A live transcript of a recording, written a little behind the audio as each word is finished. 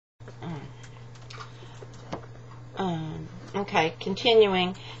Okay,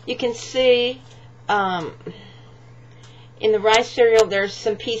 continuing. You can see in the rice cereal there's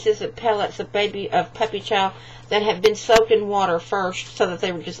some pieces of pellets of puppy chow that have been soaked in water first so that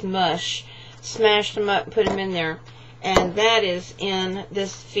they were just mush. Smashed them up and put them in there. And that is in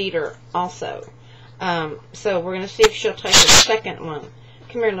this feeder also. So we're going to see if she'll take the second one.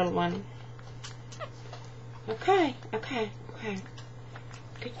 Come here, little one. Okay.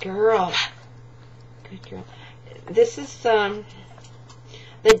 Good girl. Good girl. This is,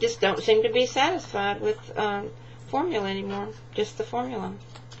 they just don't seem to be satisfied with formula anymore. Just the formula.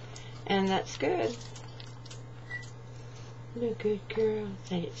 And that's good. Look, good girl.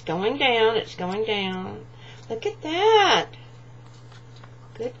 It's going down. It's going down. Look at that.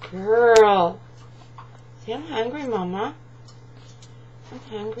 Good girl. See, I'm hungry, Mama. I'm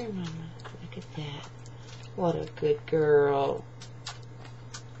hungry, Mama. Look at that. What a good girl.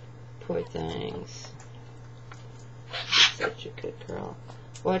 Poor things. Such a good girl.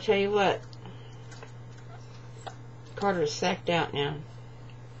 Well, I tell you what. Carter's sacked out now.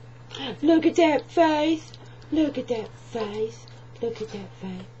 Look at that face. Look at that face. Look at that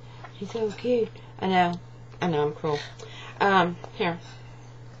face. She's so cute. I know, I'm cruel. Here.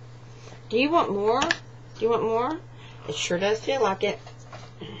 Do you want more? Do you want more? It sure does feel like it.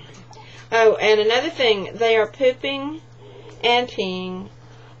 Oh, and another thing. They are pooping and peeing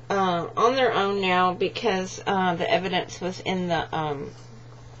on their own now because the evidence was in the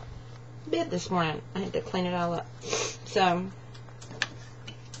bed this morning. I had to clean it all up. So,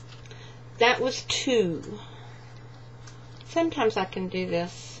 that was 2. Sometimes I can do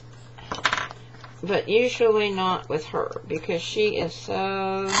this, but usually not with her because she is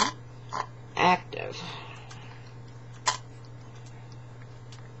so active.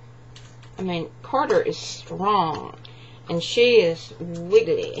 I mean, Carter is strong, and she is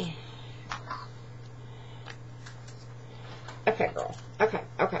wiggly. Okay, girl. Okay.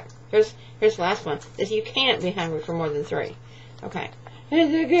 Here's the last one. You can't be hungry for more than 3. Okay.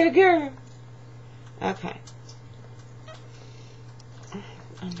 It's a good girl. Okay.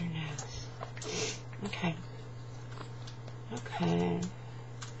 On your nose. Okay.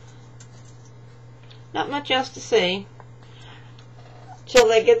 Not much else to see. Till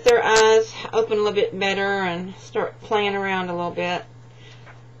they get their eyes open a little bit better and start playing around a little bit.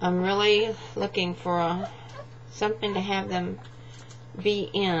 I'm really looking for something to have them be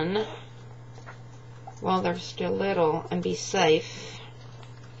in while they're still little and be safe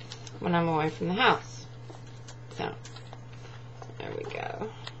when I'm away from the house. So, there we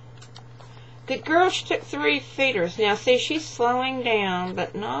go. Good girl, she took 3 feeders. Now, see, she's slowing down,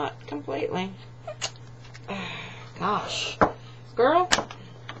 but not completely. Gosh. Girl.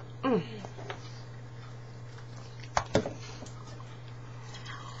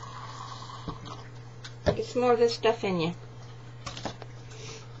 Get some more of this stuff in you.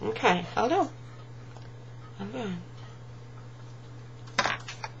 Okay, hold on.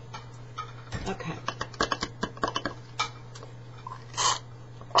 Okay.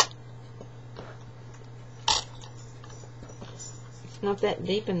 It's not that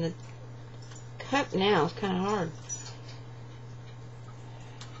deep in the cup now. It's kind of hard.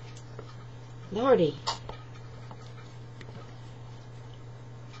 Lordy.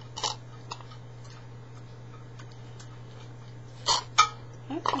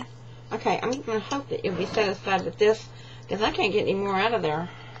 Okay, I'm going to hope that you'll be satisfied with this, because I can't get any more out of there.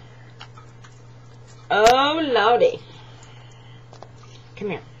 Oh, Lordy.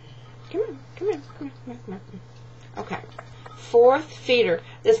 Come here. Okay. 4th feeder.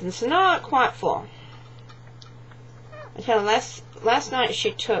 This is not quite full. I tell you, last night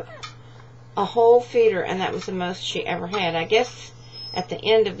she took a whole feeder, and that was the most she ever had. I guess at the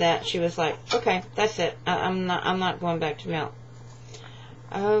end of that, she was like, okay, that's it. I'm not going back to milk.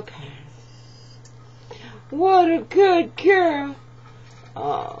 Okay. What a good girl.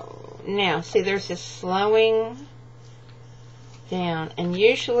 Oh, now, see, there's this slowing down. And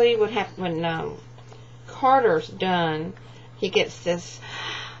usually what happens when Carter's done, he gets this,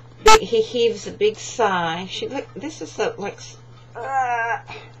 he heaves a big sigh. This is so, like,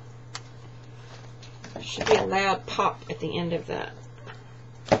 should be a loud pop at the end of that.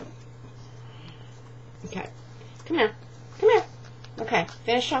 Okay. Come here. Okay,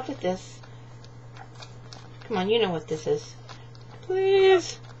 finish off with this. Come on, you know what this is.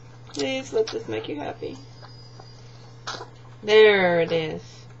 Please let this make you happy. There it is.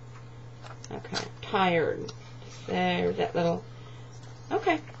 Okay, tired. There, that little.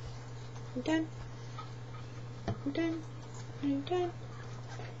 Okay, I'm done.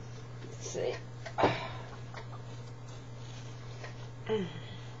 Let's see. I'm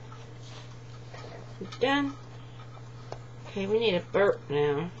done. Okay, we need a burp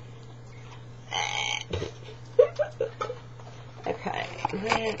now. Okay, a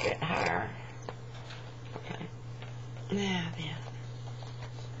little bit higher. Okay, now then.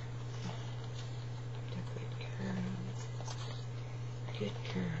 Good girl.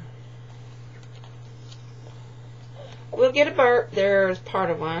 Good girl. We'll get a burp. There's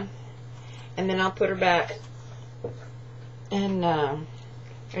part of one. And then I'll put her back. And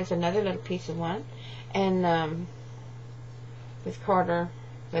there's another little piece of one. And with Carter,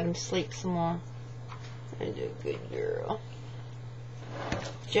 let him sleep some more. And do a good girl.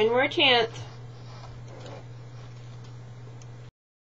 January 10th.